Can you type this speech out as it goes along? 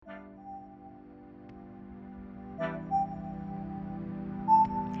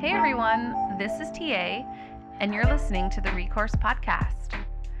Hey everyone, this is TA, and you're listening to the Recourse Podcast.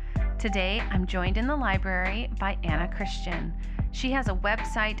 Today, I'm joined in the library by Anna Christian. She has a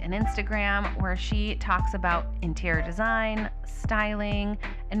website and Instagram where she talks about interior design, styling,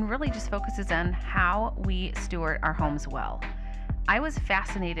 and really just focuses on how we steward our homes well. I was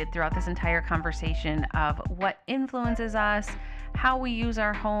fascinated throughout this entire conversation of what influences us, how we use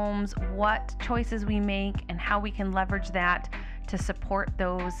our homes, what choices we make, and how we can leverage that to support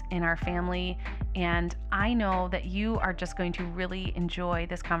those in our family. And I know that you are just going to really enjoy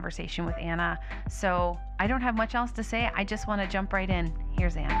this conversation with Anna. So I don't have much else to say. I just want to jump right in.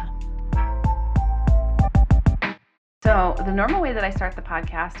 Here's Anna. So the normal way that I start the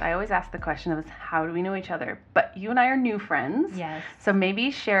podcast, I always ask the question of how do we know each other? But you and I are new friends. Yes. So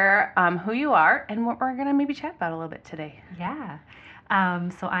maybe share who you are and what we're going to maybe chat about a little bit today. Yeah.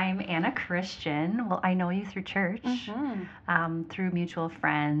 So I'm Anna Christian. Well, I know you through church, through mutual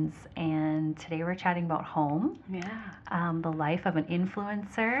friends, and today we're chatting about home. Yeah. The life of an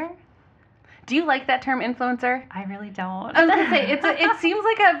influencer. Do you like that term influencer? I really don't. I was going to say, it seems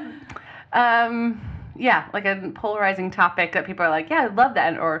like a polarizing topic that people are like, yeah, I love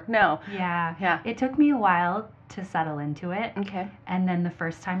that, or no. Yeah. It took me a while to settle into it. Okay. And then the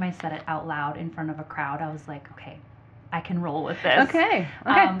first time I said it out loud in front of a crowd, I was like, okay, I can roll with this. Okay.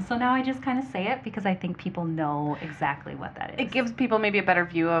 So now I just kind of say it because I think people know exactly what that is. It gives people maybe a better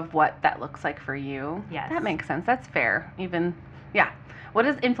view of what that looks like for you. Yes. That makes sense. That's fair. What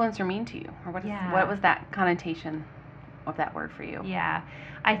does influencer mean to you? Or what was that connotation of that word for you? Yeah.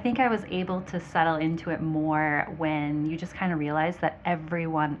 I think I was able to settle into it more when you just kind of realize that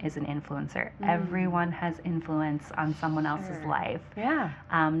everyone is an influencer. Everyone has influence on someone else's life. Yeah.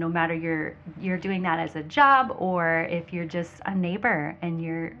 No matter you're doing that as a job or if you're just a neighbor and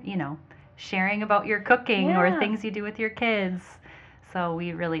you're, sharing about your cooking or things you do with your kids. So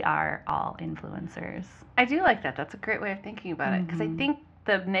we really are all influencers. I do like that. That's a great way of thinking about it. Because I think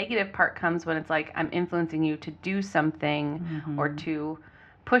the negative part comes when it's like I'm influencing you to do something or to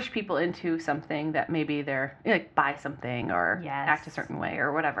push people into something that maybe they're like buy something or act a certain way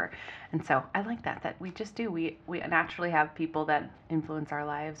or whatever. And so I like that we just do. We naturally have people that influence our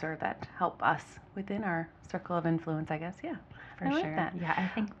lives or that help us within our circle of influence, I guess. Yeah. For I sure. like that. Yeah, I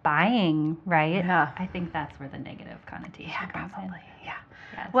think buying, right? Yeah. I think that's where the negative connotation comes in. Yeah.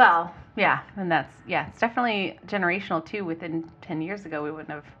 Yes. Well, yeah, and it's definitely generational too. Within 10 years ago, we wouldn't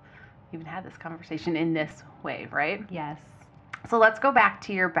have even had this conversation in this way, right? Yes. So let's go back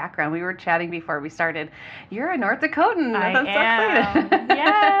to your background. We were chatting before we started. You're a North Dakotan. I am. So excited.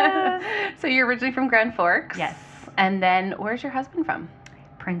 Yes. So you're originally from Grand Forks. Yes. And then where's your husband from?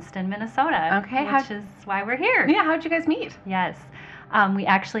 Princeton, Minnesota. Okay. Which is why we're here. Yeah. How'd you guys meet? Yes. We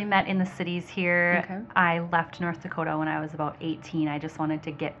actually met in the cities here. Okay. I left North Dakota when I was about 18. I just wanted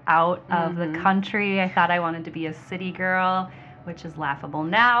to get out of the country. I thought I wanted to be a city girl, which is laughable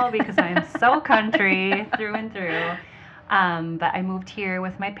now because I am so country through and through. But I moved here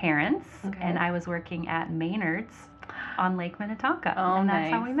with my parents, and I was working at Maynard's on Lake Minnetonka. Oh, and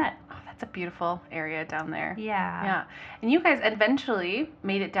that's nice. how we met. Oh, that's a beautiful area down there. Yeah. Yeah. And you guys eventually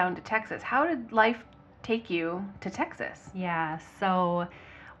made it down to Texas. How did life take you to Texas? Yeah, so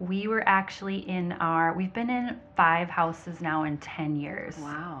we were actually we've been in 5 houses now in 10 years.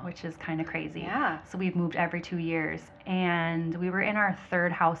 Wow. Which is kind of crazy. Yeah. So we've moved every 2 years. And we were in our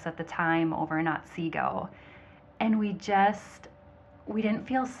 3rd house at the time over in Otsego. And we didn't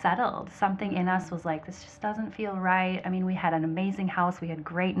feel settled. Something in us was like, this just doesn't feel right. I mean, we had an amazing house. We had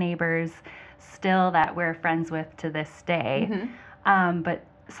great neighbors still that we're friends with to this day. But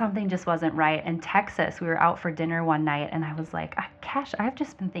something just wasn't right. In Texas, we were out for dinner one night, and I was like, Cash, I've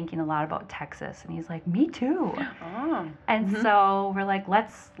just been thinking a lot about Texas. And he's like, me too. Oh. And so we're like,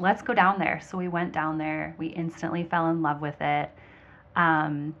 let's go down there. So we went down there. We instantly fell in love with it.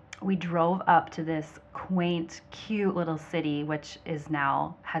 We drove up to this quaint, cute little city, which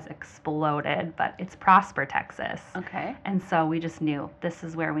has exploded, but it's Prosper, Texas. Okay. And so we just knew this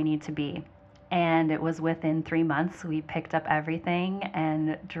is where we need to be. And it was within 3 months, we picked up everything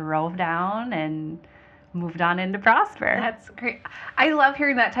and drove down and moved on into Prosper. That's great. I love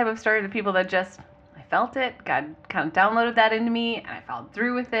hearing that type of story to people that I felt it, God kind of downloaded that into me, and I followed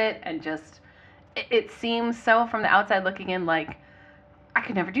through with it, and it seems so from the outside looking in like, I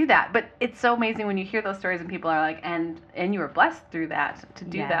could never do that. But it's so amazing when you hear those stories and people are like, and you were blessed through that to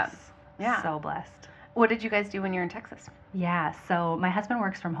do that. Yeah. So blessed. What did you guys do when you were in Texas? Yeah, so my husband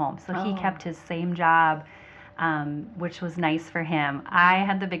works from home, so he kept his same job, which was nice for him. I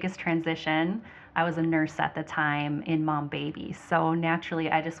had the biggest transition. I was a nurse at the time in mom baby, so naturally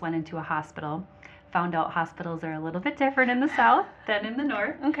I just went into a hospital, found out hospitals are a little bit different in the South than in the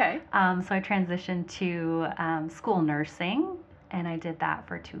North. Okay. So I transitioned to school nursing, and I did that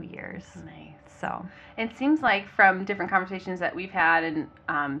for 2 years. Nice. So It seems like from different conversations that we've had,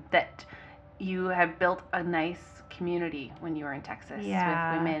 and that you have built a nice community when you were in Texas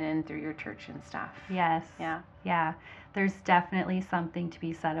Yeah. with women and through your church and stuff. yes, Yeah. yeah, there's definitely something to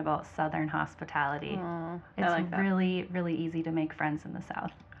be said about Southern hospitality. Oh, I It's like that. really, really easy to make friends in the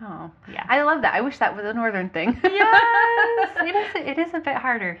South. Oh, Yeah. I love that. I wish that was a northern thing. Yes, it is a bit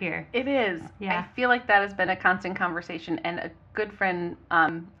harder here. It is. Yeah. I feel like that has been a constant conversation. And a good friend,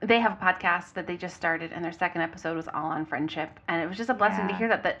 they have a podcast that they just started, and their second episode was all on friendship. And it was just a blessing to Yeah. hear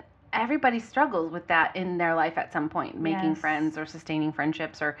that everybody struggles with that in their life at some point, making Yes. friends or sustaining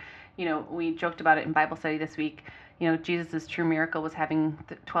friendships. Or, we joked about it in Bible study this week. Jesus' true miracle was having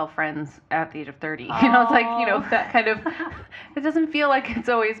 12 friends at the age of 30. It's like, that kind of, it doesn't feel like it's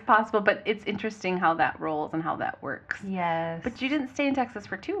always possible, but it's interesting how that rolls and how that works. Yes. But you didn't stay in Texas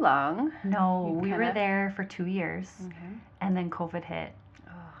for too long. No, You we were kinda- there for 2 years, Okay. and then COVID hit.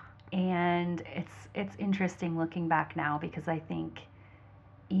 And it's interesting looking back now, because I think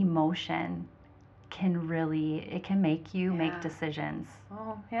emotion can make you Yeah. make decisions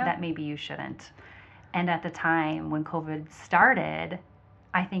Oh, yeah. that maybe you shouldn't. And at the time when COVID started,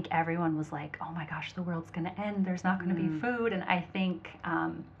 I think everyone was like, oh my gosh, the world's going to end. There's not going to be food. And I think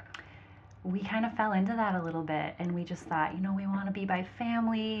we kind of fell into that a little bit. And we just thought, we want to be by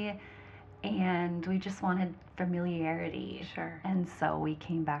family. And we just wanted familiarity. Sure. And so we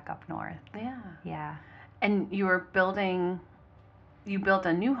came back up north. Yeah. Yeah. And you built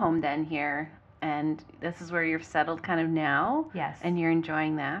a new home then here, and this is where you're settled kind of now, Yes. and you're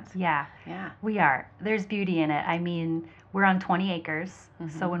enjoying that. Yeah. Yeah. We are. There's beauty in it. I mean, we're on 20 acres.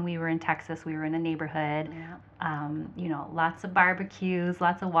 So Mhm. when we were in Texas, we were in a neighborhood. Yeah. Lots of barbecues,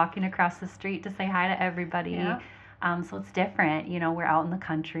 lots of walking across the street to say hi to everybody. Yeah. So it's different. We're out in the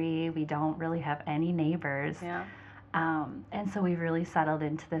country. We don't really have any neighbors. Yeah. And so we've really settled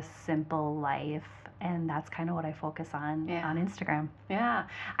into this simple life. And that's kind of what I focus on Yeah. on Instagram. Yeah.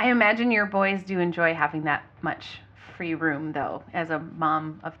 I imagine your boys do enjoy having that much free room, though, as a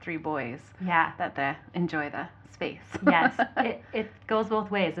mom of 3 boys, Yeah. that they enjoy the space. Yes. It goes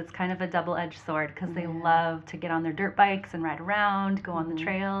both ways. It's kind of a double-edged sword, because they Yeah. love to get on their dirt bikes and ride around, go on the Mhm.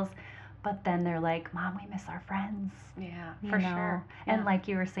 trails. But then they're like, Mom, we miss our friends. Yeah, you for know? sure. And Yeah. like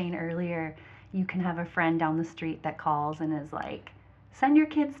you were saying earlier, you can have a friend down the street that calls and is like, send your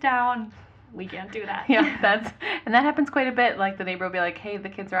kids down. We can't do that. Yeah, that happens quite a bit. Like the neighbor will be like, "Hey, the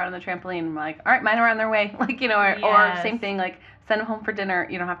kids are out on the trampoline." I'm like, "All right, mine are on their way." Like, or Yes. same thing, like send them home for dinner.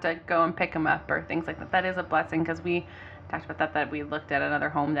 You don't have to go and pick them up or things like that. That is a blessing, because we talked about that we looked at another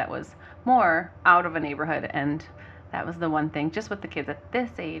home that was more out of a neighborhood, and that was the one thing just with the kids at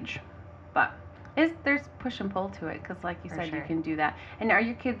this age. But there's push and pull to it, because like you For said, you sure. can do that. And are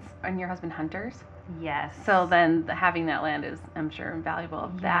your kids and your husband hunters? Yes. So then having that land is, I'm sure,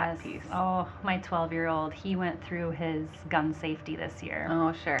 invaluable. That Yes. piece. Oh, my 12-year-old, he went through his gun safety this year.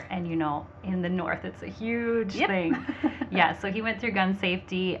 Oh, sure. And in the north, it's a huge Yep. thing. Yeah, so he went through gun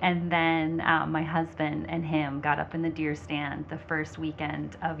safety, and then my husband and him got up in the deer stand the first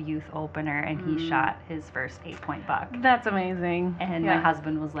weekend of youth opener, and he shot his first 8-point buck. That's amazing. And Yeah. my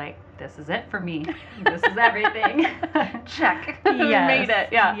husband was like, this is it for me. This is everything. Check. Yes. Made it.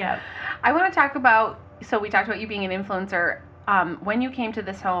 Yeah. Yep. I want to talk about, so we talked about you being an influencer. When you came to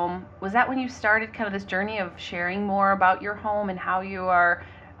this home, was that when you started kind of this journey of sharing more about your home and how you are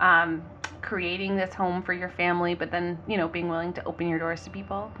creating this home for your family, but then, being willing to open your doors to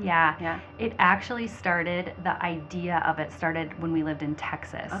people? Yeah. Yeah. It actually started, the idea of it started when we lived in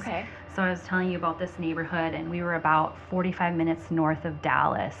Texas. Okay. So I was telling you about this neighborhood, and we were about 45 minutes north of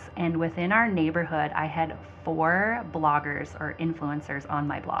Dallas. And within our neighborhood, I had 4 bloggers or influencers on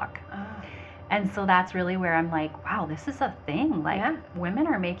my blog. Oh. And so that's really where I'm like, wow, this is a thing. Like, Yeah. women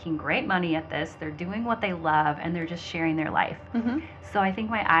are making great money at this. They're doing what they love, and they're just sharing their life. Mm-hmm. So I think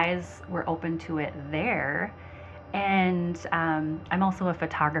my eyes were open to it there. And I'm also a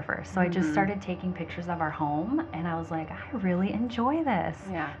photographer. So I just Mhm. started taking pictures of our home, and I was like, I really enjoy this.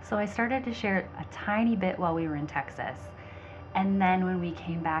 Yeah. So I started to share a tiny bit while we were in Texas. And then when we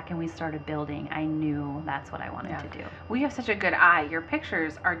came back and we started building, I knew that's what I wanted Yeah. to do. Well, you have such a good eye. Your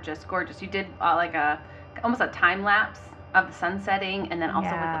pictures are just gorgeous. You did like almost a time lapse of the sun setting, and then also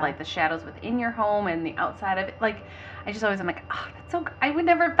Yeah. with like the shadows within your home and the outside of it. Like, I just always am like, oh, that's so. I would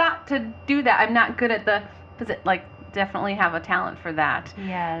never have thought to do that. I'm not good at definitely have a talent for that.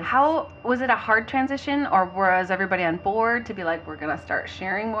 Yes. How was it a hard transition, or was everybody on board to be like, we're gonna start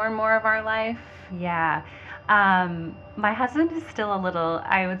sharing more and more of our life? Yeah. My husband is still a little,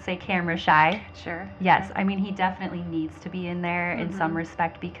 I would say, camera shy. Sure. Yes, Sure. I mean, he definitely needs to be in there in some Mhm.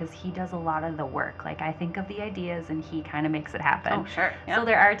 respect because he does a lot of the work. Like, I think of the ideas and he kind of makes it happen. Oh, sure. Yeah. So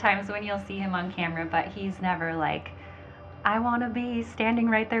there are times when you'll see him on camera, but he's never like, I want to be standing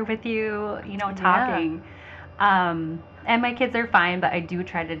right there with you, Yeah. talking. And my kids are fine, but I do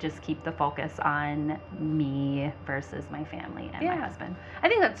try to just keep the focus on me versus my family and my Yeah. husband. I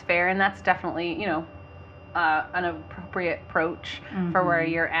think that's fair, and that's definitely, an appropriate approach for where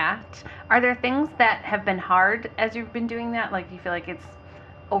Mhm. you're at. Are there things that have been hard as you've been doing that? Like, you feel like it's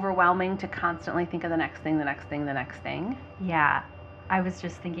overwhelming to constantly think of the next thing, the next thing, the next thing? Yeah, I was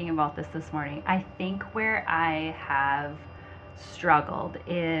just thinking about this morning. I think where I have struggled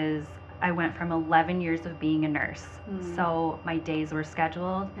is I went from 11 years of being a nurse. Mm. So my days were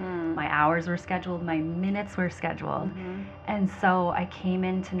scheduled, Mm. my hours were scheduled, my minutes were scheduled. Mhm. And so I came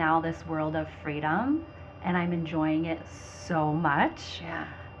into now this world of freedom and I'm enjoying it so much. Yeah.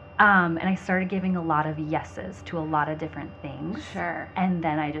 And I started giving a lot of yeses to a lot of different things. Sure. And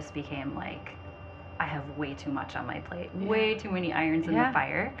then I just became like, I have way too much on my plate, Yeah. way too many irons in Yeah. the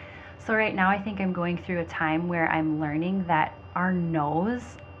fire. So right now I think I'm going through a time where I'm learning that our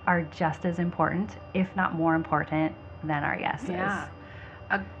no's are just as important, if not more important, than our yeses. Yeah.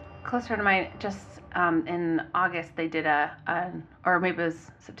 A close friend of mine just in August they did or maybe it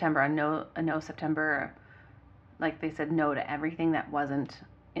was September, a no September, like they said no to everything that wasn't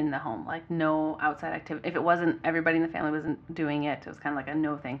in the home, like no outside activity. If it wasn't, everybody in the family wasn't doing it, it was kind of like a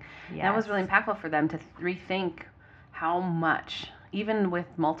no thing. Yes. That was really impactful for them to rethink how much, even with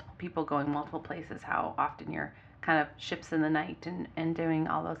multiple people going multiple places, how often you're kind of ships in the night and doing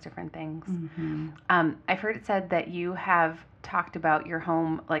all those different things. Mhm. I've heard it said that you have talked about your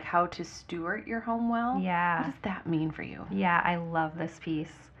home, like how to steward your home well. Yeah. What does that mean for you? Yeah, I love this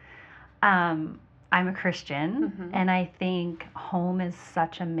piece. I'm a Christian, Mhm. and I think home is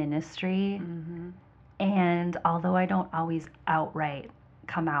such a ministry. Mm-hmm. And although I don't always outright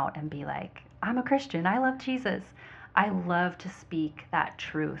come out and be like, I'm a Christian, I love Jesus, I love to speak that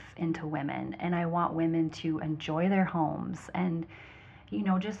truth into women. And I want women to enjoy their homes and,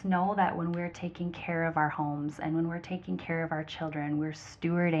 just know that when we're taking care of our homes and when we're taking care of our children, we're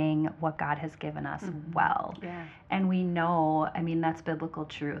stewarding what God has given us Mhm. well. Yeah. And we know, I mean, that's biblical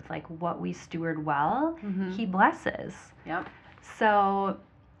truth. Like what we steward well, Mhm. He blesses. Yep. So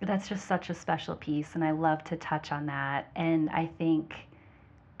that's just such a special piece, and I love to touch on that. And I think,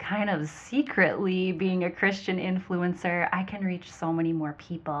 kind of secretly, being a Christian influencer, I can reach so many more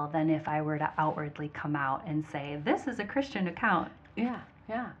people than if I were to outwardly come out and say, this is a Christian account. Yeah.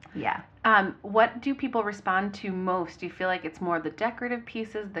 Yeah. Yeah. What do people respond to most? Do you feel like it's more the decorative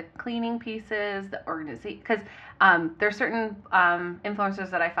pieces, the cleaning pieces, the organization? Because there's certain influencers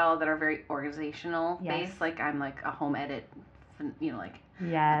that I follow that are very organizational based. Yes. Like I'm like a home edit, like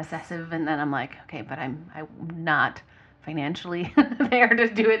Yes. obsessive, and then I'm like, okay, but I'm not financially there to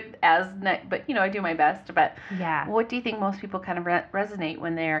do it but I do my best. But Yeah. what do you think most people kind of resonate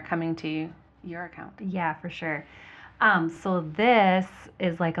when they're coming to your account? Yeah, for sure. So this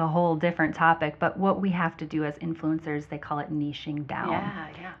is like a whole different topic, but what we have to do as influencers, they call it niching down.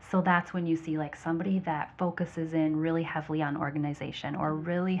 Yeah. So that's when you see like somebody that focuses in really heavily on organization or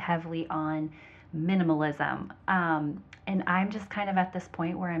really heavily on minimalism. And I'm just kind of at this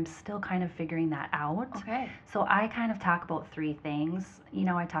point where I'm still kind of figuring that out. Okay. So I kind of talk about three things.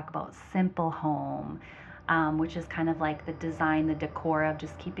 I talk about simple home, which is kind of like the design, the decor of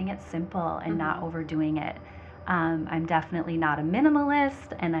just keeping it simple and not Mhm. overdoing it. I'm definitely not a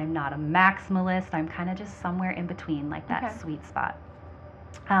minimalist and I'm not a maximalist. I'm kind of just somewhere in between, like that Okay. sweet spot.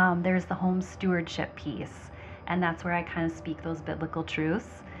 There's the home stewardship piece, and that's where I kind of speak those biblical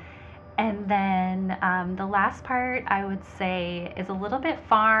truths. And then the last part I would say is a little bit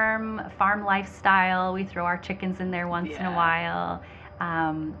farm lifestyle. We throw our chickens in there once in a Yeah. while.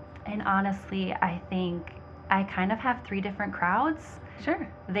 And honestly, I think I kind of have three different crowds. Sure.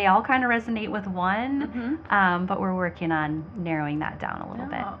 They all kind of resonate with one, Mm-hmm. but we're working on narrowing that down a little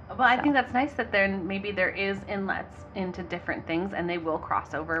bit. Well, I So. think that's nice that maybe there is inlets into different things, and they will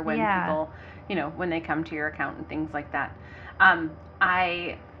cross over when Yeah. people, when they come to your account and things like that.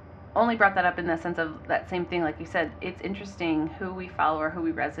 I only brought that up in the sense of that same thing, like you said. It's interesting who we follow or who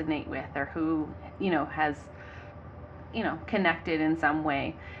we resonate with or who has connected in some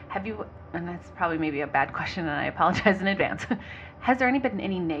way. Have you? And that's probably maybe a bad question, and I apologize in advance. Has there been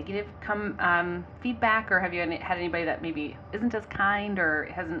any negative feedback, or have you had anybody that maybe isn't as kind or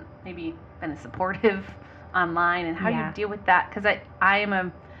hasn't maybe been as supportive online, and how do Yeah. you deal with that? Because I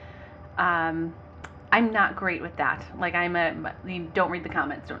am I'm not great with that. Like you don't read the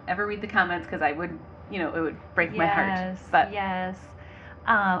comments. Don't ever read the comments because I would it would break my heart. Yes, But yes.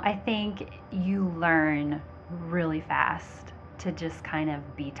 I think you learn really fast to just kind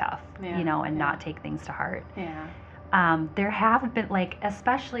of be tough, Yeah, and yeah. not take things to heart. yeah. There have been, like,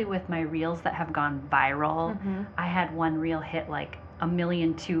 especially with my reels that have gone viral, Mhm. I had one reel hit like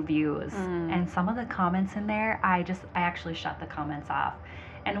 1,000,002 views, and some of the comments in there, I actually shut the comments off.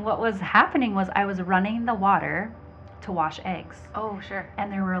 And what was happening was I was running the water to wash eggs. Oh, sure.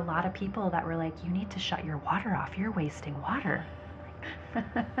 And there were a lot of people that were like, you need to shut your water off. You're wasting water.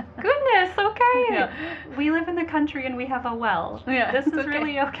 Goodness, okay. Yeah. We live in the country and we have a well. Yeah, This it's is okay.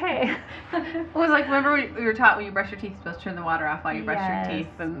 really okay. It was like, remember we were taught when you brush your teeth, you're supposed to turn the water off while you brush your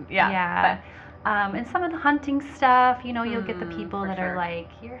teeth, and Yeah. And some of the hunting stuff, you'll get the Mm, people for that sure. are like,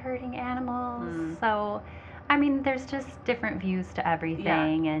 you're hurting animals. Mm. So, I mean, there's just different views to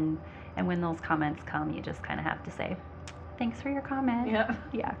everything. And when those comments come, you just kind of have to say, thanks for your comment. Yeah.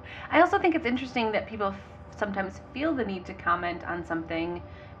 Yeah. I also think it's interesting that people sometimes feel the need to comment on something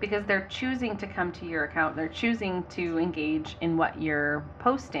because they're choosing to come to your account. They're choosing to engage in what you're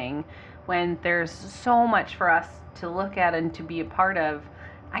posting when there's so much for us to look at and to be a part of.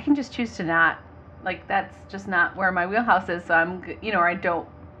 I can just choose to not. Like, that's just not where my wheelhouse is. So or I don't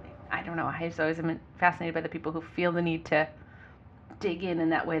know. I just always am fascinated by the people who feel the need to dig in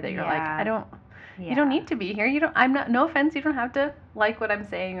that way that you're like, Yeah. you don't need to be here. No offense, you don't have to like what I'm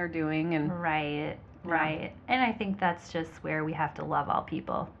saying or doing. And Right, right. And I think that's just where we have to love all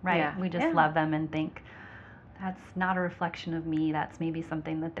people, right? Yeah, We just yeah. love them and think that's not a reflection of me. That's maybe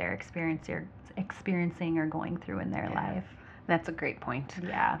something that they're experiencing or going through in their Yeah. life. That's a great point.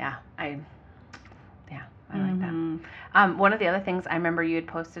 Yeah. Yeah, I like that. Mhm. One of the other things I remember you had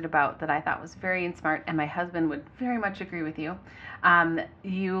posted about that I thought was very smart, and my husband would very much agree with you.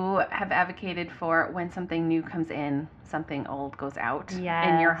 You have advocated for when something new comes in, something old goes out in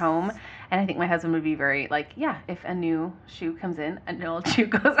your Yes. home. And I think my husband would be very like, yeah, if a new shoe comes in, an old shoe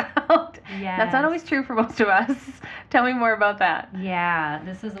goes out. That's not always Yes. true for most of us. Tell me more about that. Yeah,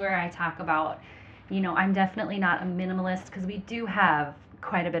 this is where I talk about, I'm definitely not a minimalist because we do have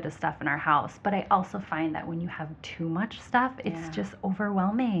quite a bit of stuff in our house, but I also find that when you have too much stuff, it's Yeah. just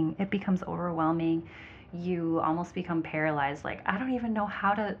overwhelming. It becomes overwhelming. You almost become paralyzed, like, I don't even know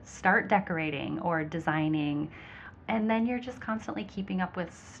how to start decorating or designing. And then you're just constantly keeping up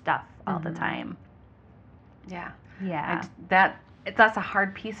with stuff all the Mhm. time. Yeah. Yeah. That's a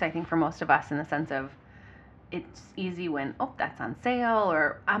hard piece, I think, for most of us, in the sense of it's easy when, oh, that's on sale,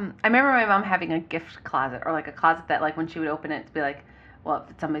 or I remember my mom having a gift closet, or like a closet that, like, when she would open it, to be like, well,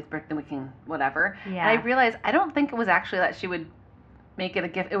 if it's somebody's birthday, we can whatever. Yeah. And I realized I don't think it was actually that she would make it a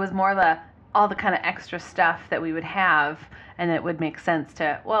gift. It was more all the kind of extra stuff that we would have, and it would make sense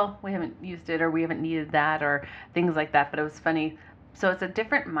to, well, we haven't used it, or we haven't needed that, or things like that. But it was funny. So it's a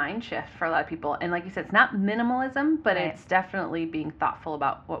different mind shift for a lot of people. And like you said, it's not minimalism, but Right. it's definitely being thoughtful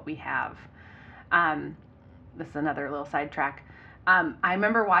about what we have. This is another little sidetrack. I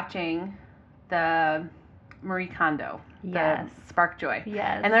remember watching the Marie Kondo, Yes. the Spark Joy.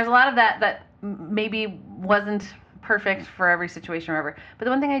 Yes. And there's a lot of that maybe wasn't perfect for every situation or whatever. But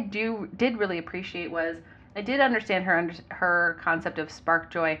the one thing I did really appreciate was I did understand her concept of spark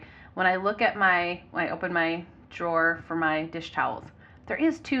joy. When I open my drawer for my dish towels, there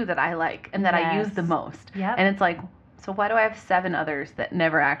is 2 that I like and that I use Yes. the most. Yep. And it's like, so why do I have 7 others that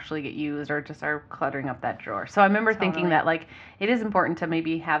never actually get used or just are cluttering up that drawer? So I remember thinking Totally. that, like, it is important to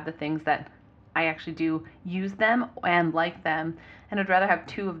maybe have the things that I actually do use them and like them, and I'd rather have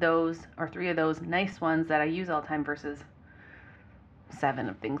 2 of those or 3 of those nice ones that I use all the time versus 7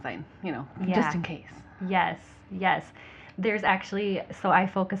 of things Yeah. just in case. Yes, yes. There's actually, so I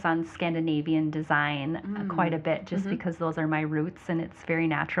focus on Scandinavian design quite a bit just because those are my roots and it's very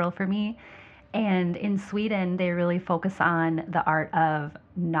natural for me. And in Sweden, they really focus on the art of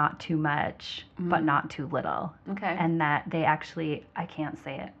not too much, but not too little. Okay. And that they actually, I can't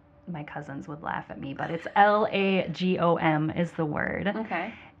say it. My cousins would laugh at me, but it's LAGOM is the word.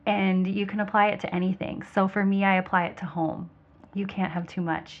 Okay. And you can apply it to anything. So for me, I apply it to home. You can't have too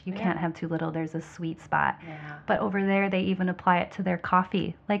much. You can't have too little. There's a sweet spot. Yeah. But over there, they even apply it to their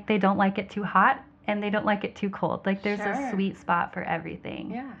coffee. Like, they don't like it too hot and they don't like it too cold. Like, there's Sure. a sweet spot for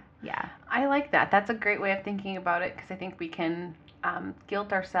everything. Yeah. Yeah. I like that. That's a great way of thinking about it, because I think we can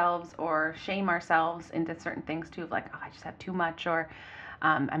guilt ourselves or shame ourselves into certain things too, of like, oh, I just have too much, or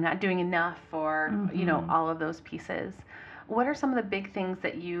I'm not doing enough, or all of those pieces. What are some of the big things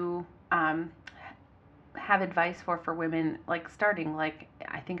that you have advice for women, like starting, like,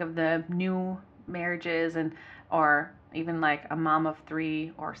 I think of the new marriages, or even like a mom of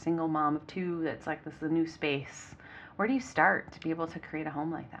 3 or single mom of 2 that's like, this is a new space. Where do you start to be able to create a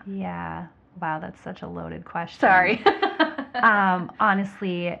home like that? Yeah. Wow, that's such a loaded question. Sorry.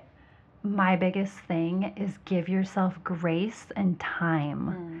 Honestly, my biggest thing is give yourself grace and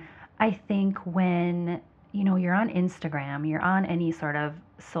time. I think when, you're on Instagram, you're on any sort of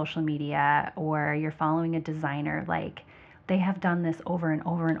social media, or you're following a designer, like they have done this over and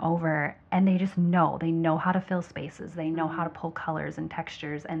over and over, and they know how to fill spaces, they know how to pull colors and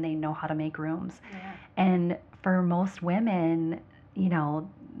textures, and they know how to make rooms. Yeah. And for most women,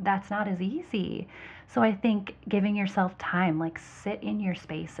 that's not as easy. So I think giving yourself time, like sit in your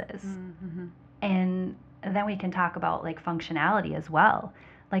spaces. Mm-hmm. And then we can talk about like functionality as well.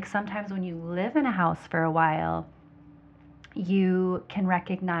 Like sometimes when you live in a house for a while, you can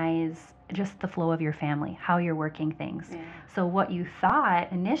recognize just the flow of your family, how you're working things. Yeah. So what you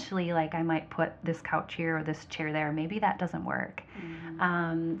thought initially, like I might put this couch here or this chair there, maybe that doesn't work.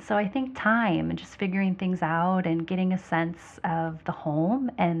 So I think time and just figuring things out and getting a sense of the home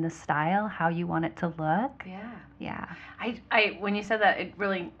and the style, how you want it to look. Yeah. Yeah. I when you said that, it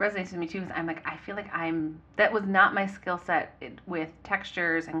really resonates with me too, because I'm like, I feel like that was not my skill set with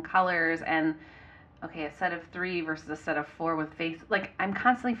textures and colors and, okay, a set of 3 versus a set of 4 with face. Like, I'm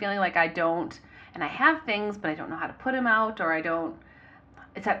constantly feeling like I don't, and I have things, but I don't know how to put them out, or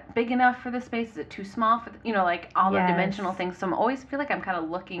is that big enough for the space? Is it too small for, like all the dimensional things. So I'm always feel like I'm kind of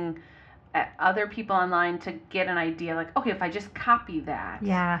looking at other people online to get an idea, like, okay, if I just copy that.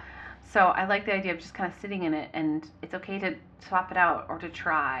 Yeah. So I like the idea of just kind of sitting in it, and it's okay to swap it out or to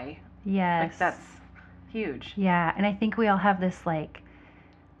try. Yes. Like, that's huge. Yeah, and I think we all have this, like,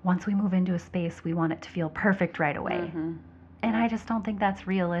 once we move into a space, we want it to feel perfect right away. And I just don't think that's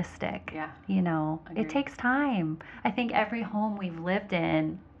realistic. Yeah. It takes time. I think every home we've lived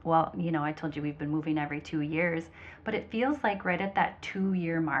in, well, I told you we've been moving every 2 years, but it feels like right at that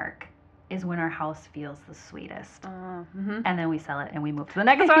 2-year mark is when our house feels the sweetest. And then we sell it and we move to the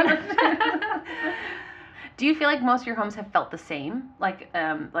next one. Do you feel like most of your homes have felt the same? Like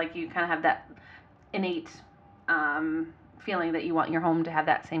you kind of have that innate feeling that you want your home to have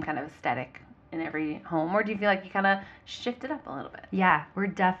that same kind of aesthetic in every home? Or do you feel like you kind of shift it up a little bit? Yeah, we're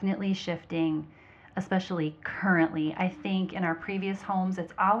definitely shifting, especially currently. I think in our previous homes,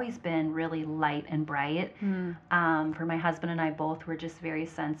 it's always been really light and bright. For my husband and I both, we're just very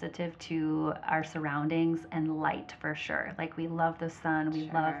sensitive to our surroundings and light for sure. Like we love the sun, we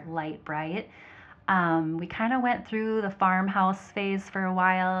love light, bright. We kind of went through the farmhouse phase for a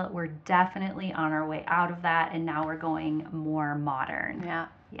while. We're definitely on our way out of that, and now we're going more modern. Yeah.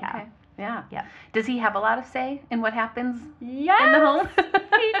 Yeah. Okay. Yeah. Yeah. Does he have a lot of say in what happens Yes, in the home?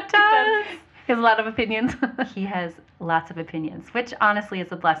 he does. He has a lot of opinions. He has lots of opinions, which honestly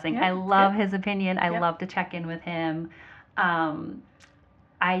is a blessing. Yeah, I love his opinion. I Yep. love to check in with him.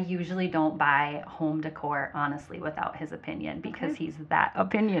 I usually don't buy home decor, honestly, without his opinion because he's that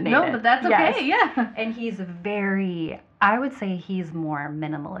opinionated. No, but that's okay. Yes. Yeah. And he's I would say he's more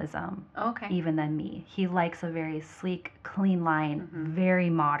minimalism Okay. even than me. He likes a very sleek, clean line, very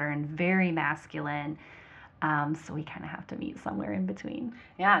modern, very masculine. So we kind of have to meet somewhere in between.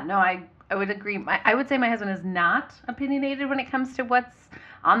 Yeah, no, I would agree. I would say my husband is not opinionated when it comes to what's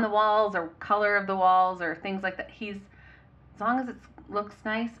on the walls or color of the walls or things like that. As long as it looks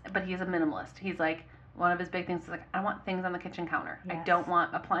nice, but he's a minimalist. He's like, one of his big things is like, I want things on the kitchen counter. Yes. I don't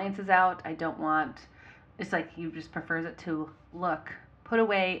want appliances out. It's like he just prefers it to look put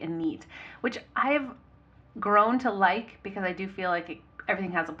away and neat, which I've grown to like because I do feel like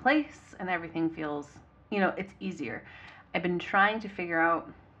everything has a place and everything feels, it's easier. I've been trying to figure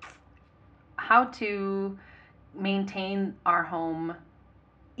out how to maintain our home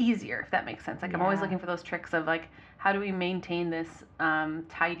easier, if that makes sense. Like, I'm always looking for those tricks of like, how do we maintain this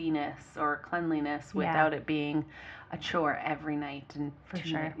tidiness or cleanliness without it being a chore every night and For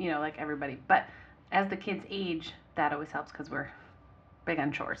sure. Like everybody. But as the kids age, that always helps because we're big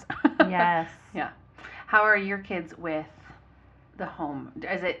on chores. Yes. Yeah. How are your kids with the home?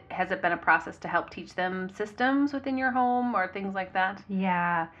 Has it been a process to help teach them systems within your home or things like that?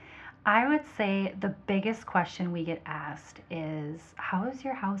 Yeah. I would say the biggest question we get asked is, how is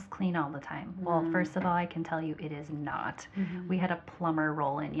your house clean all the time? Well, first of all, I can tell you it is not. We had a plumber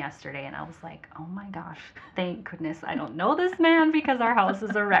roll in yesterday, and I was like, oh my gosh, thank goodness I don't know this man because our house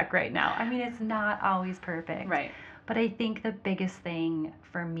is a wreck right now. I mean, it's not always perfect. Right. But I think the biggest thing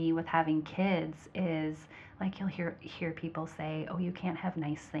for me with having kids is, like, you'll hear people say, oh, you can't have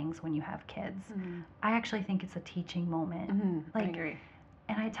nice things when you have kids. I actually think it's a teaching moment. I agree.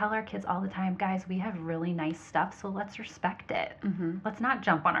 And I tell our kids all the time, guys, we have really nice stuff, so let's respect it. Let's not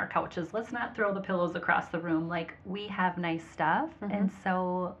jump on our couches. Let's not throw the pillows across the room. Like, we have nice stuff, and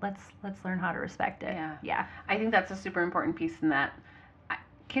so let's learn how to respect it. Yeah. Yeah. I think that's a super important piece in that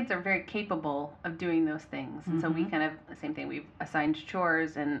kids are very capable of doing those things. And so we kind of, the same thing, we've assigned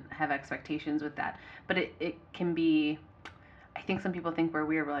chores and have expectations with that. But it can be, I think some people think we're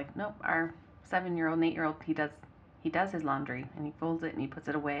weird. We're like, nope, our 7-year-old and 8-year-old, he does his laundry and he folds it and he puts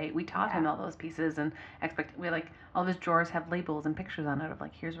it away. We taught him all those pieces and we like all of his drawers have labels and pictures on it of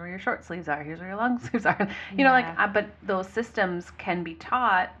like, here's where your short sleeves are, here's where your long sleeves are. You know, like, but those systems can be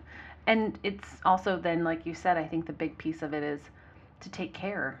taught. And it's also then, like you said, I think the big piece of it is to take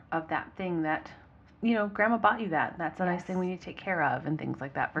care of that thing that, you know, grandma bought you that. That's a nice thing we need to take care of and things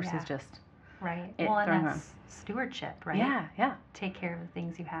like that versus just right. Well, and that's stewardship, right? Yeah. Take care of the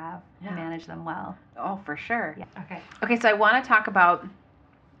things you have and manage them well. Oh, for sure. Yeah. Okay, so I want to talk about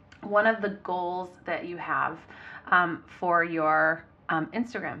one of the goals that you have for your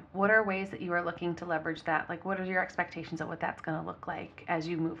Instagram. What are ways that you are looking to leverage that? Like, what are your expectations of what that's going to look like as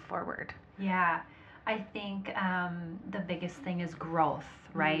you move forward? Yeah, I think the biggest thing is growth,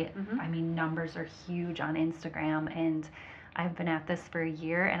 right? I mean, numbers are huge on Instagram, and I've been at this for a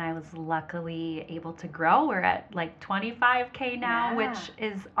year, and I was luckily able to grow. We're at like 25K now, which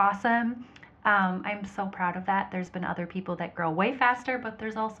is awesome. I'm so proud of that. There's been other people that grow way faster, but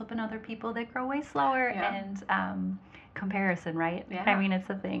there's also been other people that grow way slower, and comparison, right? I mean, it's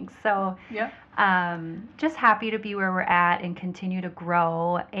a thing. So just happy to be where we're at and continue to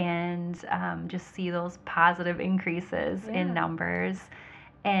grow and just see those positive increases in numbers.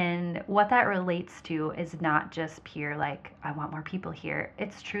 And what that relates to is not just pure, like, I want more people here.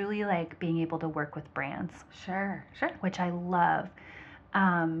 It's truly like being able to work with brands. Sure. Which I love.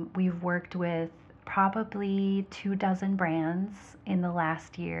 We've worked with probably 24 brands in the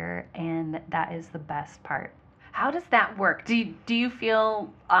last year, and that is the best part. How does that work? Do you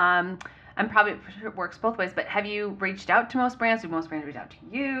feel, I'm probably sure it works both ways, but have you reached out to most brands? Do most brands reach out to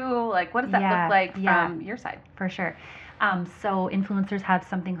you? Like, what does that look like from your side? For sure. So influencers have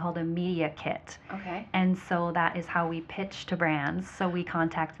something called a media kit. Okay. And so that is how we pitch to brands. So we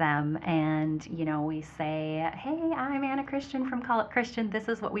contact them and, you know, we say, hey, I'm Anna Christian from Call It Christian. This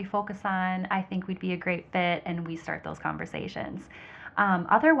is what we focus on. I think we'd be a great fit. And we start those conversations.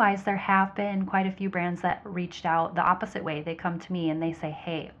 Otherwise, there have been quite a few brands that reached out the opposite way. They come to me and they say,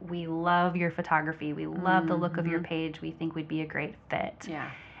 hey, we love your photography. We love the look of your page. We think we'd be a great fit. Yeah.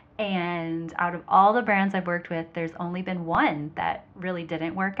 And out of all the brands I've worked with, there's only been one that really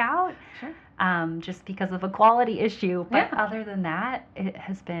didn't work out. Sure. Just because of a quality issue. But other than that, it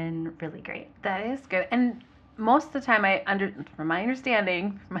has been really great. That is good. And most of the time, from my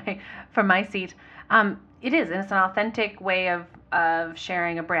understanding, from my seat, it is. And it's an authentic way of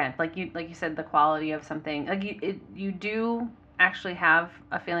sharing a brand. Like you said, the quality of something. Like you do actually have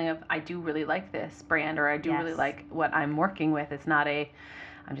a feeling of, I do really like this brand, or I do really like what I'm working with. It's not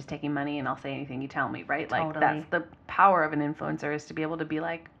I'm just taking money and I'll say anything you tell me, right? Like that's the power of an influencer, is to be able to be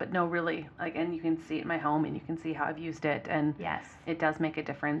like, but no, really, like, and you can see it in my home and you can see how I've used it, and it does make a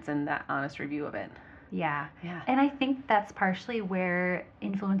difference in that honest review of it. Yeah. And I think that's partially where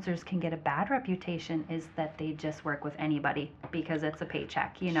influencers can get a bad reputation, is that they just work with anybody because it's a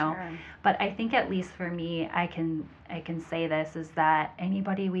paycheck, you know. Sure. But I think, at least for me, I can say this, is that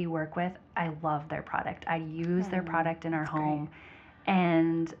anybody we work with, I love their product. I use their product in our home. Great.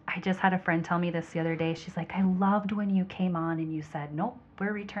 And I just had a friend tell me this the other day. She's like, I loved when you came on and you said, nope,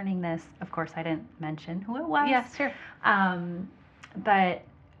 we're returning this. Of course, I didn't mention who it was. Yes, sure. But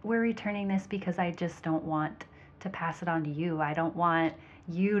we're returning this because I just don't want to pass it on to you. I don't want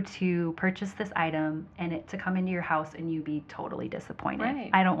you to purchase this item and it to come into your house and you be totally disappointed. Right.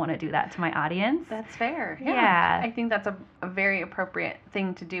 I don't want to do that to my audience. That's fair. Yeah. I think that's a very appropriate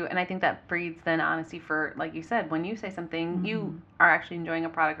thing to do. And I think that breeds then honesty for, like you said, when you say something, you are actually enjoying a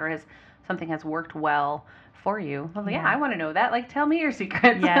product, or something has worked well for you. Well, I want to know that. Like, tell me your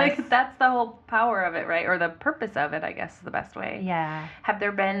secrets. Yes. Like, that's the whole power of it, right? Or the purpose of it, I guess, is the best way. Yeah. Have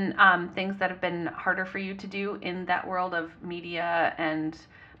there been things that have been harder for you to do in that world of media and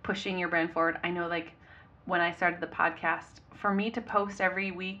pushing your brand forward? I know, like, when I started the podcast, for me to post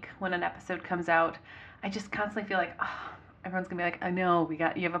every week when an episode comes out, I just constantly feel like, oh, everyone's gonna be like, I know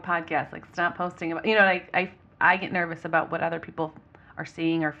you have a podcast, like, stop posting about, like, I get nervous about what other people are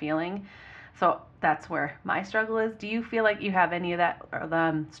seeing or feeling. So that's where my struggle is. Do you feel like you have any of that,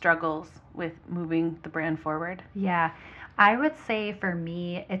 or struggles with moving the brand forward? Yeah, I would say for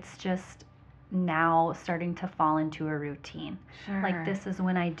me, it's just now starting to fall into a routine. Sure. Like, this is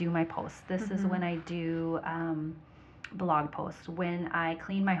when I do my posts. This is when I do blog post, when I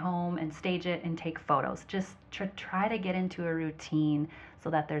clean my home and stage it and take photos, just to try to get into a routine so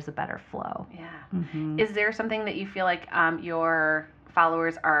that there's a better flow. Yeah. Mm-hmm. Is there something that you feel like your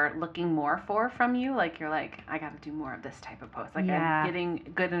followers are looking more from you? Like you're like, I got to do more of this type of post. Like I'm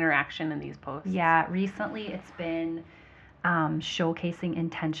getting good interaction in these posts. Yeah. Recently it's been showcasing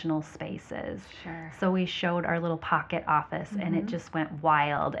intentional spaces. Sure. So we showed our little pocket office and it just went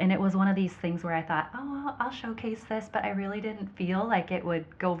wild. And it was one of these things where I thought, oh, I'll showcase this, but I really didn't feel like it would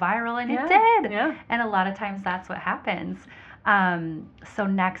go viral, and it did. Yeah. And a lot of times that's what happens. So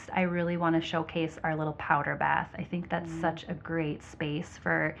next I really want to showcase our little powder bath. I think that's such a great space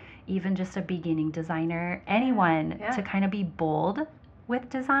for even just a beginning designer, anyone to kind of be bold with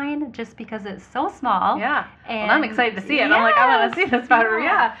design, just because it's so small. Yeah. And well, I'm excited to see it. I'm like, I want to see this powder.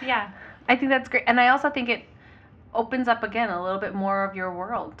 Yeah. I think that's great. And I also think it opens up again a little bit more of your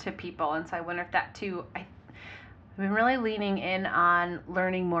world to people. And so I wonder if that too, I've been really leaning in on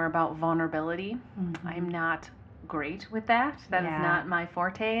learning more about vulnerability. Mm-hmm. I'm not great with that. That is not my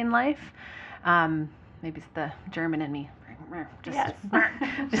forte in life. Maybe it's the German in me. Just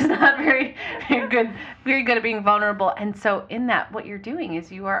not very good at being vulnerable. And so in that, what you're doing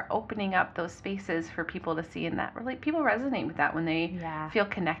is you are opening up those spaces for people to see, and that really people resonate with that when they feel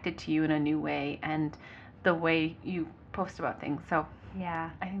connected to you in a new way and the way you post about things. So I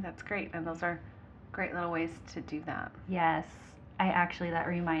think that's great, and those are great little ways to do that. Yes. That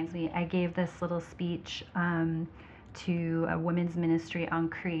reminds me, I gave this little speech to a women's ministry on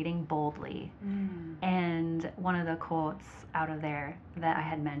creating boldly. And one of the quotes out of there that I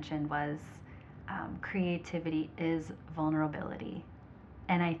had mentioned was, creativity is vulnerability.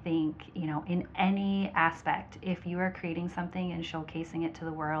 And I think, in any aspect, if you are creating something and showcasing it to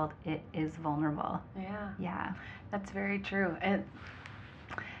the world, it is vulnerable. Yeah. That's very true. And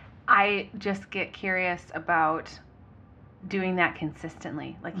I just get curious about doing that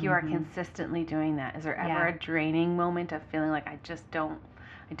consistently. Like you are consistently doing that. Is there ever a draining moment of feeling like I don't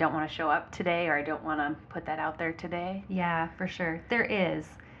want to show up today, or I don't want to put that out there today? Yeah, for sure. There is.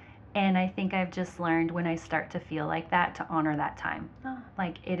 And I think I've just learned when I start to feel like that to honor that time.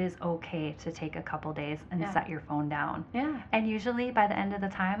 Like it is okay to take a couple days and set your phone down. Yeah. And usually by the end of the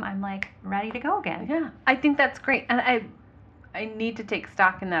time, I'm like ready to go again. Yeah. I think that's great. And I need to take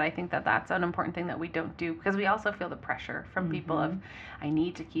stock in that. I think that that's an important thing that we don't do, because we also feel the pressure from people of, I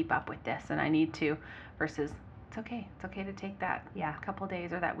need to keep up with this and I need to, versus it's okay. It's okay to take that couple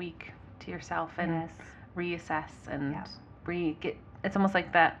days or that week to yourself and reassess and it's almost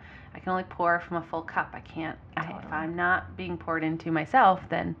like that. I can only pour from a full cup. I can't, if I'm not being poured into myself,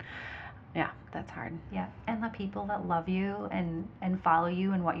 then that's hard. Yeah. And the people that love you and follow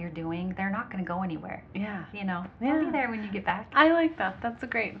you and what you're doing, they're not going to go anywhere. Yeah. They'll be there when you get back. I like that. That's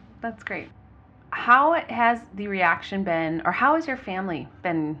great. How has the reaction been, or how has your family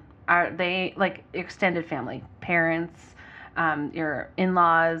been? Are they like extended family, parents, your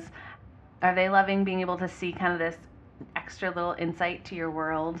in-laws? Are they loving being able to see kind of this extra little insight to your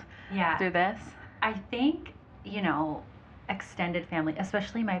world through this? I think, extended family,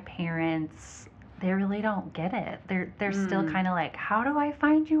 especially my parents, they really don't get it. They're still kind of like, how do I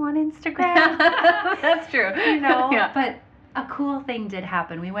find you on Instagram? That's true. But a cool thing did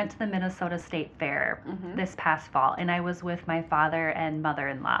happen. We went to the Minnesota State Fair this past fall, and I was with my father and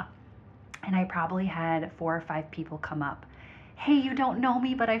mother-in-law. And I probably had 4 or 5 people come up. Hey, you don't know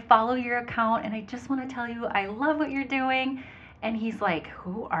me, but I follow your account, and I just want to tell you I love what you're doing. And he's like,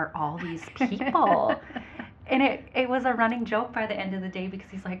 who are all these people? And it was a running joke by the end of the day,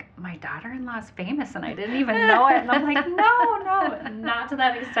 because he's like, my daughter-in-law's famous and I didn't even know it. And I'm like, no, not to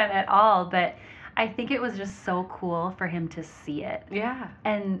that extent at all. But I think it was just so cool for him to see it. Yeah.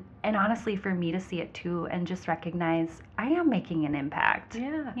 And honestly, for me to see it too, and just recognize I am making an impact.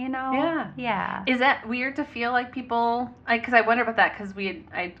 Yeah. Yeah. Is that weird to feel like people, because I wonder about that, because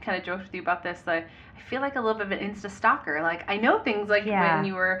I kind of joked with you about this, I feel like a little bit of an Insta stalker. Like I know things like when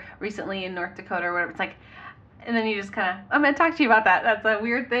you were recently in North Dakota or whatever, it's like, and then you just kind of, I'm going to talk to you about that. That's a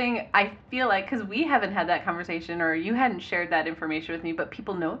weird thing. I feel like, because we haven't had that conversation, or you hadn't shared that information with me, but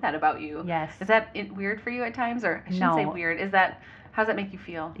people know that about you. Yes. Is that weird for you at times? Or I shouldn't say weird. How does that make you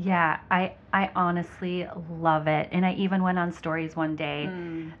feel? Yeah, I honestly love it. And I even went on stories one day.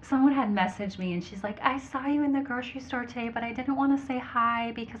 Someone had messaged me and she's like, I saw you in the grocery store today, but I didn't want to say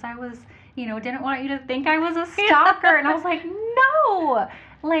hi because I was, didn't want you to think I was a stalker. And I was like, no,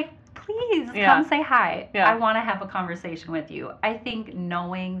 please come say hi. I want to have a conversation with you. I think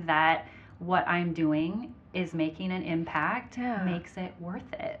knowing that what I'm doing is making an impact makes it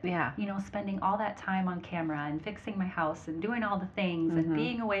worth it. Yeah. Spending all that time on camera and fixing my house and doing all the things and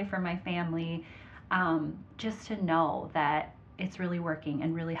being away from my family, just to know that it's really working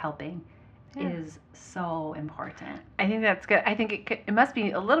and really helping is so important. I think that's good. I think it must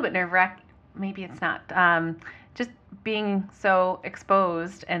be a little bit nerve-wracking. Maybe it's not. Just being so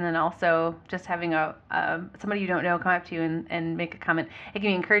exposed, and then also just having somebody you don't know come up to you and make a comment. It can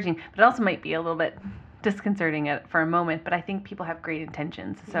be encouraging, but it also might be a little bit disconcerting for a moment. But I think people have great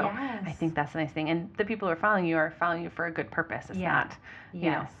intentions, so I think that's a nice thing. And the people who are following you for a good purpose. It's not,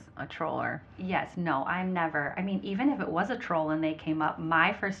 you know, a troll or. Yes, no, I'm never. I mean, even if it was a troll and they came up,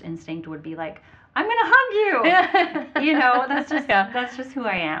 my first instinct would be like, I'm gonna hug you. You know, that's just who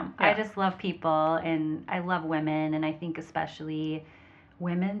I am. I just love people, and I love women, and I think especially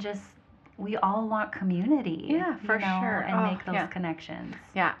women we all want community. Yeah, for sure. And make those connections.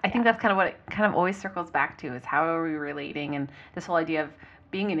 Yeah, I think that's kind of what it kind of always circles back to, is how are we relating, and this whole idea of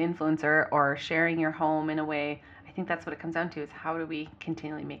being an influencer or sharing your home in a way. I think that's what it comes down to, is how do we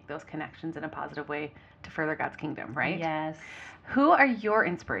continually make those connections in a positive way to further God's kingdom, right? Yes. Who are your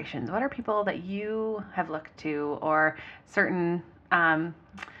inspirations? What are people that you have looked to, or certain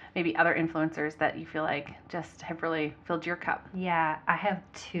maybe other influencers that you feel like just have really filled your cup? Yeah, I have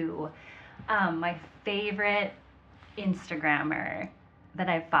two. My favorite Instagrammer that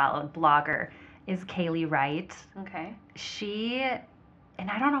I've followed, blogger, is Kaylee Wright. Okay. And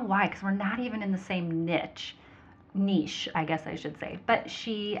I don't know why, because we're not even in the same niche, I guess I should say. But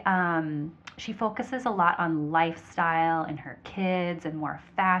she focuses a lot on lifestyle and her kids and more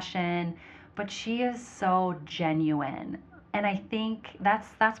fashion, but she is so genuine. And I think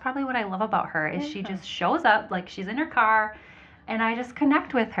that's probably what I love about her, is she just shows up like she's in her car, and I just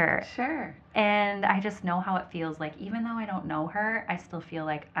connect with her. Sure. And I just know how it feels like. Even though I don't know her, I still feel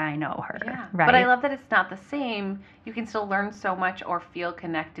like I know her. Yeah. Right? But I love that it's not the same. You can still learn so much or feel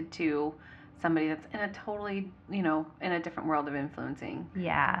connected to somebody that's in a totally, in a different world of influencing.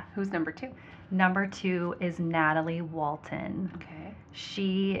 Yeah. Who's number two? Number two is Natalie Walton. Okay.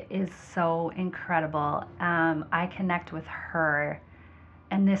 She is so incredible. I connect with her,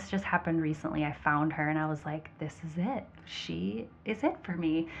 and this just happened recently. I found her, and I was like, this is it. She is it for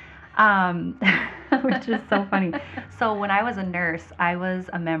me. Which is so funny. So when I was a nurse, I was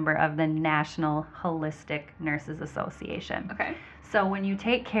a member of the National Holistic Nurses Association. Okay. So when you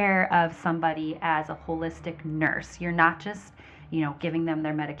take care of somebody as a holistic nurse, you're not just, giving them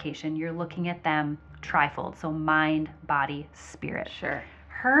their medication. You're looking at them trifold, so mind, body, spirit. Sure.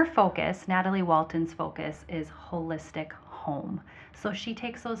 Her focus, Natalie Walton's focus, is holistic home. So she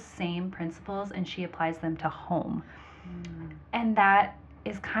takes those same principles and she applies them to home. And that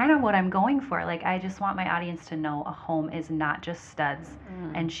is kind of what I'm going for. Like, I just want my audience to know a home is not just studs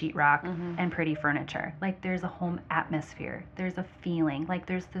and sheetrock and pretty furniture. Like, there's a home atmosphere. There's a feeling. Like,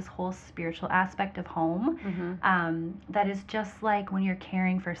 there's this whole spiritual aspect of home that is just like when you're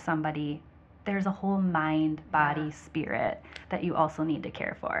caring for somebody. There's a whole mind, body, spirit that you also need to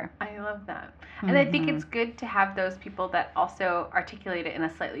care for. I love that. And I think it's good to have those people that also articulate it in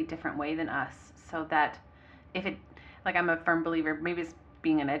a slightly different way than us, so that I'm a firm believer, maybe it's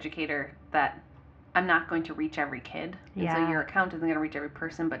being an educator, that I'm not going to reach every kid. And so your account isn't going to reach every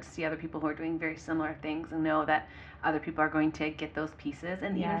person, but to see other people who are doing very similar things and know that other people are going to get those pieces.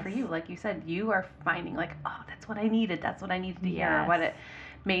 And even for you, like you said, you are finding like, oh, that's what I needed. That's what I needed to hear. What it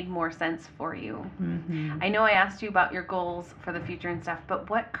made more sense for you. I know I asked you about your goals for the future and stuff, but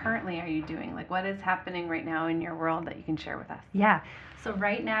what currently are you doing? Like, what is happening right now in your world that you can share with us? Yeah. So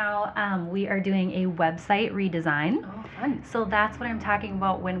right now we are doing a website redesign. Oh, fun. So that's what I'm talking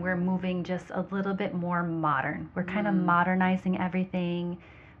about when we're moving just a little bit more modern. We're kind of modernizing everything,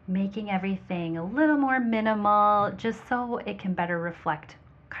 making everything a little more minimal, just so it can better reflect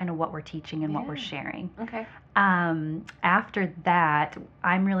kind of what we're teaching and what we're sharing. Okay. After that,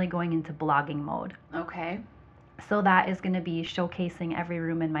 I'm really going into blogging mode. Okay. So that is going to be showcasing every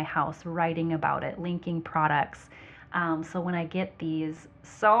room in my house, writing about it, linking products. So when I get these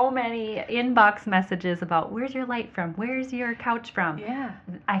so many inbox messages about where's your light from, where's your couch from,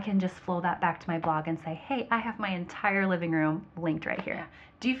 I can just flow that back to my blog and say, hey, I have my entire living room linked right here. Yeah.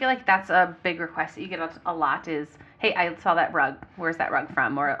 Do you feel like that's a big request that you get a lot is, hey, I saw that rug. Where's that rug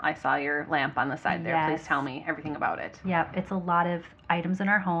from? Or I saw your lamp on the side there. Please tell me everything about it. Yep. It's a lot of items in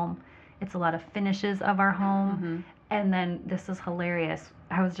our home. It's a lot of finishes of our home. And then this is hilarious.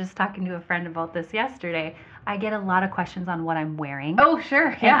 I was just talking to a friend about this yesterday. I get a lot of questions on what I'm wearing. Oh,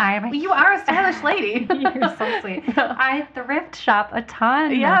 sure. Yeah. You are a stylish lady. You're so sweet. I thrift shop a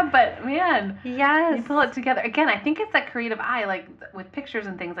ton. Yeah, but man. Yes. You pull it together. Again, I think it's that creative eye, like with pictures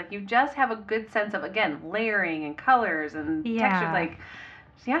and things. Like, you just have a good sense of, again, layering and colors and textures. Like,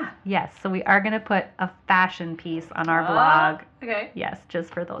 Yes. So we are going to put a fashion piece on our blog. Okay. Yes, just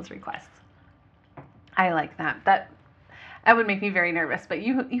for those requests. I like that. That would make me very nervous, but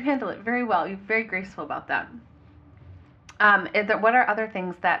you handle it very well. You're very graceful about that. What are other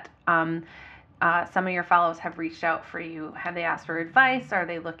things that some of your followers have reached out for you? Have they asked for advice? Are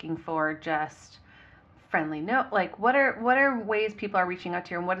they looking for just friendly note? Like, what are ways people are reaching out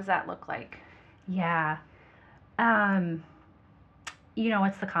to you, and what does that look like? Yeah.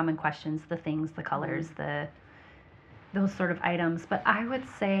 It's the common questions, the things, the colors, those sort of items. But I would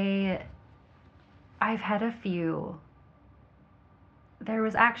say I've had a few. There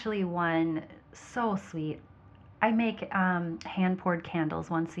was actually one so sweet. I make hand-poured candles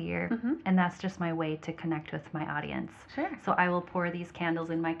once a year, and that's just my way to connect with my audience. Sure. So I will pour these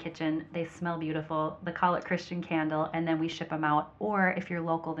candles in my kitchen. They smell beautiful. They call it Christian Candle, and then we ship them out. Or if you're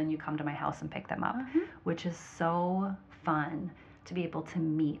local, then you come to my house and pick them up, which is so fun to be able to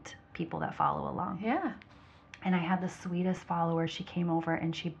meet people that follow along. Yeah. And I had the sweetest follower. She came over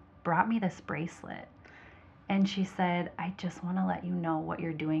and she brought me this bracelet. And she said, I just want to let you know what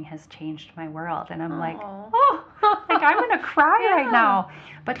you're doing has changed my world. And I'm like, like I'm going to cry right now.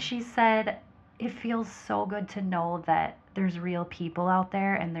 But she said, it feels so good to know that there's real people out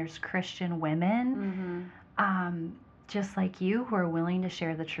there and there's Christian women, just like you, who are willing to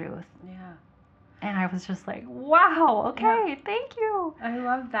share the truth. Yeah. And I was just like, wow, okay, thank you. I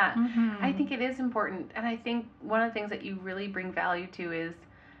love that. I think it is important. And I think one of the things that you really bring value to is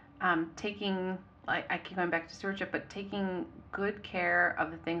taking... I keep going back to stewardship, but taking good care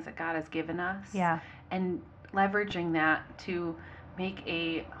of the things that God has given us. Yeah. And leveraging that to make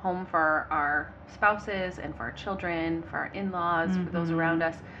a home for our spouses and for our children, for our in-laws, for those around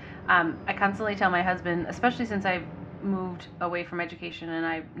us. I constantly tell my husband, especially since I've moved away from education and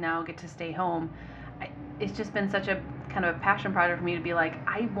I now get to stay home, it's just been such a kind of a passion project for me to be like,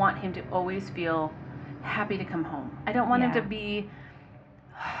 I want him to always feel happy to come home. I don't want him to be...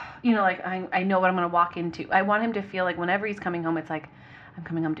 like I know what I'm going to walk into. I want him to feel like whenever he's coming home, it's like, I'm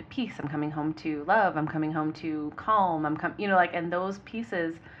coming home to peace. I'm coming home to love. I'm coming home to calm. And those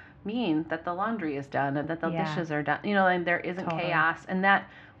pieces mean that the laundry is done and that the dishes are done, and there isn't chaos. And that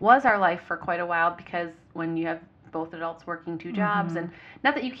was our life for quite a while, because when you have both adults working two jobs, and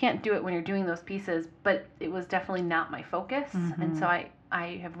not that you can't do it when you're doing those pieces, but it was definitely not my focus. And so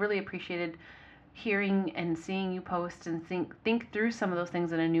I have really appreciated hearing and seeing you post and think through some of those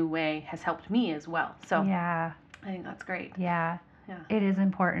things in a new way has helped me as well. So I think that's great. Yeah. It is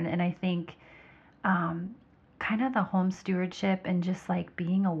important. And I think kind of the home stewardship and just like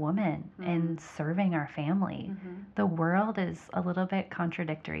being a woman and serving our family, the world is a little bit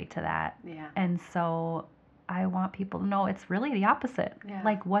contradictory to that. Yeah. And so I want people to know it's really the opposite. Yeah.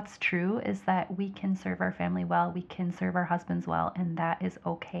 Like, what's true is that we can serve our family well, we can serve our husbands well, and that is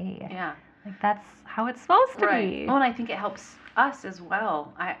okay. Yeah. Like, that's how it's supposed to be. Well, and I think it helps us as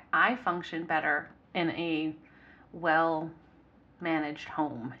well. I function better in a well-managed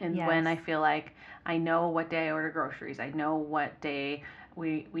home. And when I feel like I know what day I order groceries, I know what day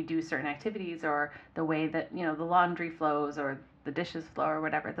we do certain activities, or the way that, the laundry flows or the dishes flow or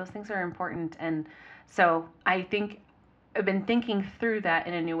whatever. Those things are important. And so I think I've been thinking through that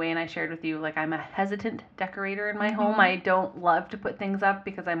in a new way, and I shared with you, like, I'm a hesitant decorator in my home. I don't love to put things up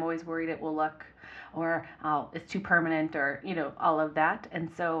because I'm always worried it will look, or it's too permanent, or, all of that. And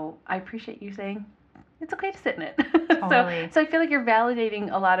so I appreciate you saying it's okay to sit in it. Totally. So I feel like you're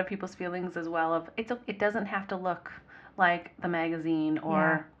validating a lot of people's feelings as well of it doesn't have to look like the magazine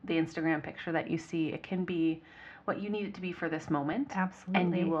or the Instagram picture that you see. It can be what you need it to be for this moment. Absolutely.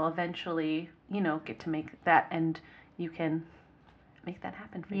 And you will eventually, get to make that, and you can make that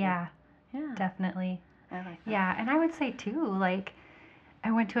happen for you. Yeah, definitely. I like that. Yeah, and I would say too, like,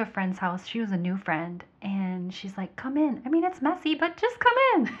 I went to a friend's house. She was a new friend, and she's like, come in. I mean, it's messy, but just come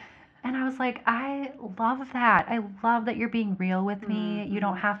in. And I was like, I love that. I love that you're being real with me. You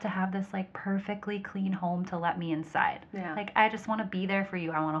don't have to have this, like, perfectly clean home to let me inside. Yeah. Like, I just want to be there for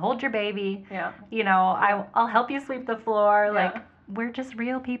you. I want to hold your baby. Yeah. I'll help you sweep the floor. Yeah. Like, we're just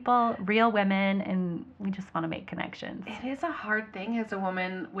real people, real women, and we just want to make connections. It is a hard thing as a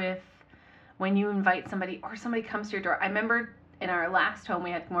woman when you invite somebody or somebody comes to your door. I remember in our last home,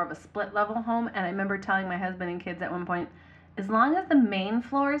 we had more of a split level home, and I remember telling my husband and kids at one point, as long as the main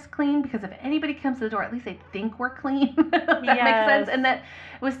floor is clean, because if anybody comes to the door, at least they think we're clean. That makes sense. And that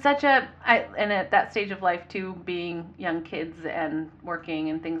was such and at that stage of life too, being young kids and working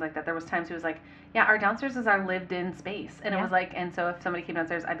and things like that, there was times he was like, yeah, our downstairs is our lived-in space. And it was like, and so if somebody came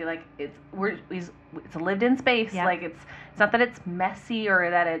downstairs, I'd be like, it's a lived-in space. Yeah. Like, it's not that it's messy or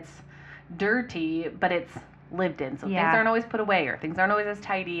that it's dirty, but it's lived in. So things aren't always put away, or things aren't always as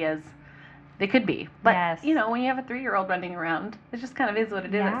tidy as They could be. But, Yes. when you have a 3-year-old running around, it just kind of is what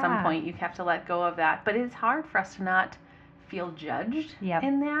it is at some Yeah. point. You have to let go of that. But it's hard for us to not feel judged Yep.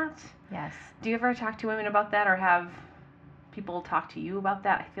 in that. Yes. Do you ever talk to women about that or have people talk to you about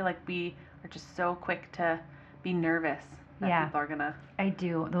that? I feel like we are just so quick to be nervous that Yeah. people are going to. I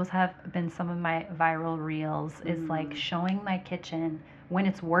do. Those have been some of my viral reels, is like showing my kitchen when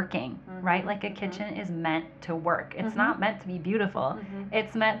it's working, right? Like a kitchen is meant to work. It's not meant to be beautiful.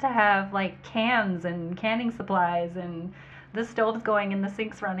 It's meant to have like cans and canning supplies and the stove's going and the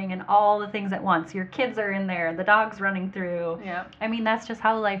sink's running and all the things at once. Your kids are in there, the dog's running through. Yeah. I mean, that's just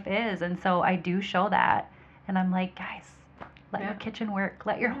how life is. And so I do show that. And I'm like, guys, let your Yeah. kitchen work.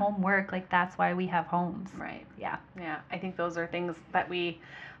 Let your home work. Like, that's why we have homes. Right. Yeah. Yeah, I think those are things that we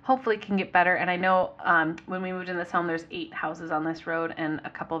hopefully can get better. And I know when we moved in this home, there's 8 houses on this road, and a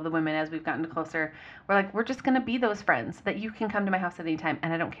couple of the women, as we've gotten closer, we're like, we're just gonna be those friends that you can come to my house at any time,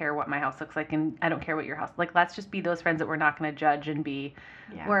 and I don't care what my house looks like, and I don't care what your house. Like, let's just be those friends that we're not gonna judge and be.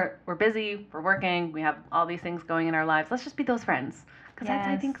 Yeah. We're busy, we're working, we have all these things going in our lives. Let's just be those friends, because that's,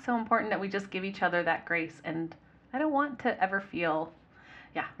 I Yes. think, so important that we just give each other that grace. And I don't want to ever feel,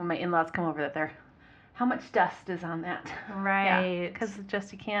 when my in-laws come over, that they're. How much dust is on that? Right. Because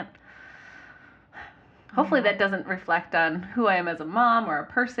just you can't. Hopefully that doesn't reflect on who I am as a mom or a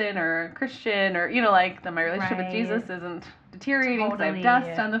person or a Christian or like that my relationship with Right. Jesus isn't deteriorating because I have Totally.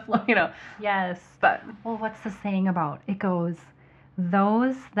 dust on the floor. Yes. But Well, what's the saying about? It goes,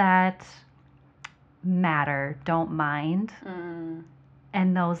 those that matter don't mind,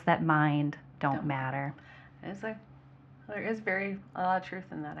 and those that mind don't matter. there is a lot of truth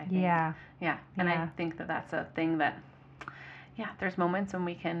in that, I think. Yeah. Yeah. And I Yeah. think that that's a thing that, there's moments when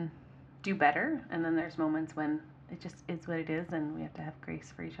we can do better, and then there's moments when it just is what it is, and we have to have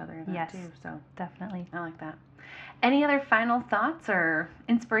grace for each other in that Yes. too. So Definitely. I like that. Any other final thoughts or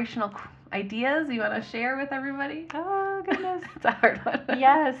inspirational ideas you want to share with everybody? Oh, goodness. It's a hard one.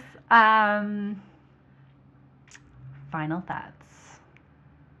 Yes. Final thoughts.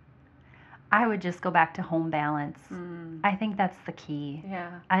 I would just go back to home balance. I think that's the key.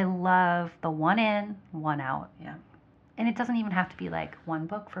 Yeah. I love the one in, one out. Yeah. And it doesn't even have to be like one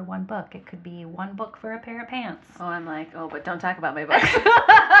book for one book. It could be one book for a pair of pants. Oh, I'm like, but don't talk about my books.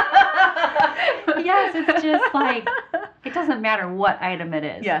 Yes, it's just like, it doesn't matter what item it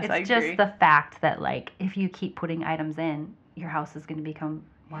is. Yes, it's I just agree. the fact that, like, if you keep putting items in, your house is going to become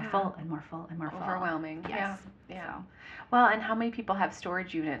more full and more full and more full. Overwhelming. Yes. Yeah. So. Well, and how many people have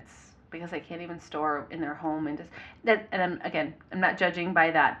storage units because they can't even store in their home and just that? And I'm not judging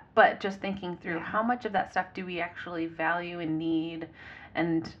by that, but just thinking through how much of that stuff do we actually value and need,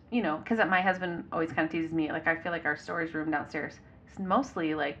 and because my husband always kind of teases me, like I feel like our storage room downstairs is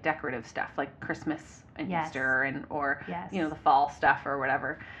mostly like decorative stuff, like Christmas and Yes. Easter or Yes. the fall stuff or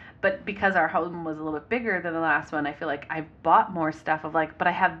whatever. But because our home was a little bit bigger than the last one, I feel like I bought more stuff of like, but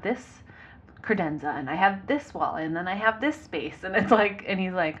I have this credenza and I have this wall and then I have this space, and it's like, and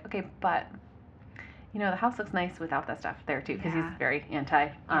he's like, okay, but the house looks nice without that stuff there too, because Yeah. he's very anti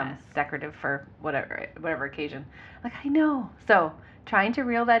Yes. decorative for whatever occasion. Like, I know. So trying to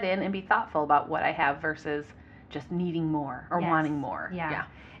reel that in and be thoughtful about what I have versus just needing more or Yes. wanting more. Yeah.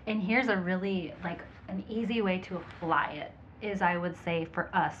 And here's a really, like, an easy way to apply it is, I would say, for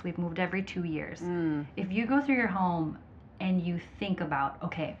us, we've moved every 2 years. If you go through your home and you think about,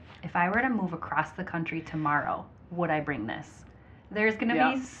 okay, if I were to move across the country tomorrow, would I bring this? There's going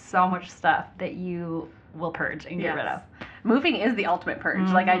to be so much stuff that you will purge and get rid of. Moving is the ultimate purge.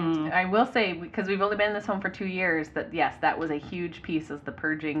 Like I will say, because we've only been in this home for 2 years, that yes, that was a huge piece, is the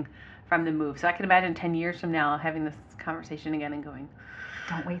purging from the move. So I can imagine 10 years from now having this conversation again and going,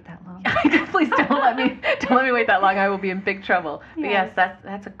 Don't wait that long. please don't let me wait that long. I will be in big trouble. But yes,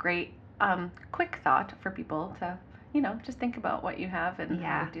 that's a great quick thought for people to just think about what you have and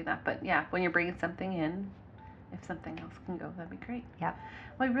how to do that. But when you're bringing something in, if something else can go, that'd be great. Yep.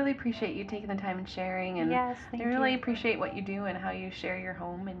 Well, I really appreciate you taking the time and sharing, and Yes, thank I really you. appreciate what you do and how you share your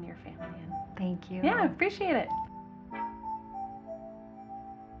home and your family. And Thank you. I appreciate it.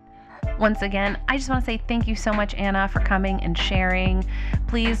 Once again, I just want to say thank you so much, Anna, for coming and sharing.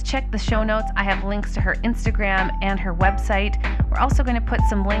 Please check the show notes. I have links to her Instagram and her website. We're also going to put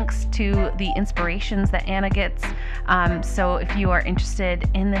some links to the inspirations that Anna gets. So if you are interested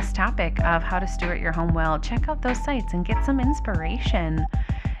in this topic of how to steward your home well, check out those sites and get some inspiration.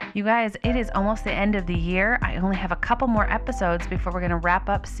 You guys, it is almost the end of the year. I only have a couple more episodes before we're going to wrap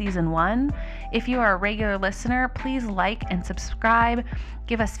up season 1. If you are a regular listener, please like and subscribe.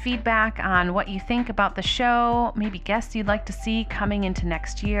 Give us feedback on what you think about the show, maybe guests you'd like to see coming into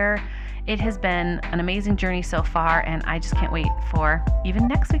next year. It has been an amazing journey so far, and I just can't wait for even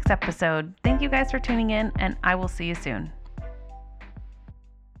next week's episode. Thank you guys for tuning in, and I will see you soon.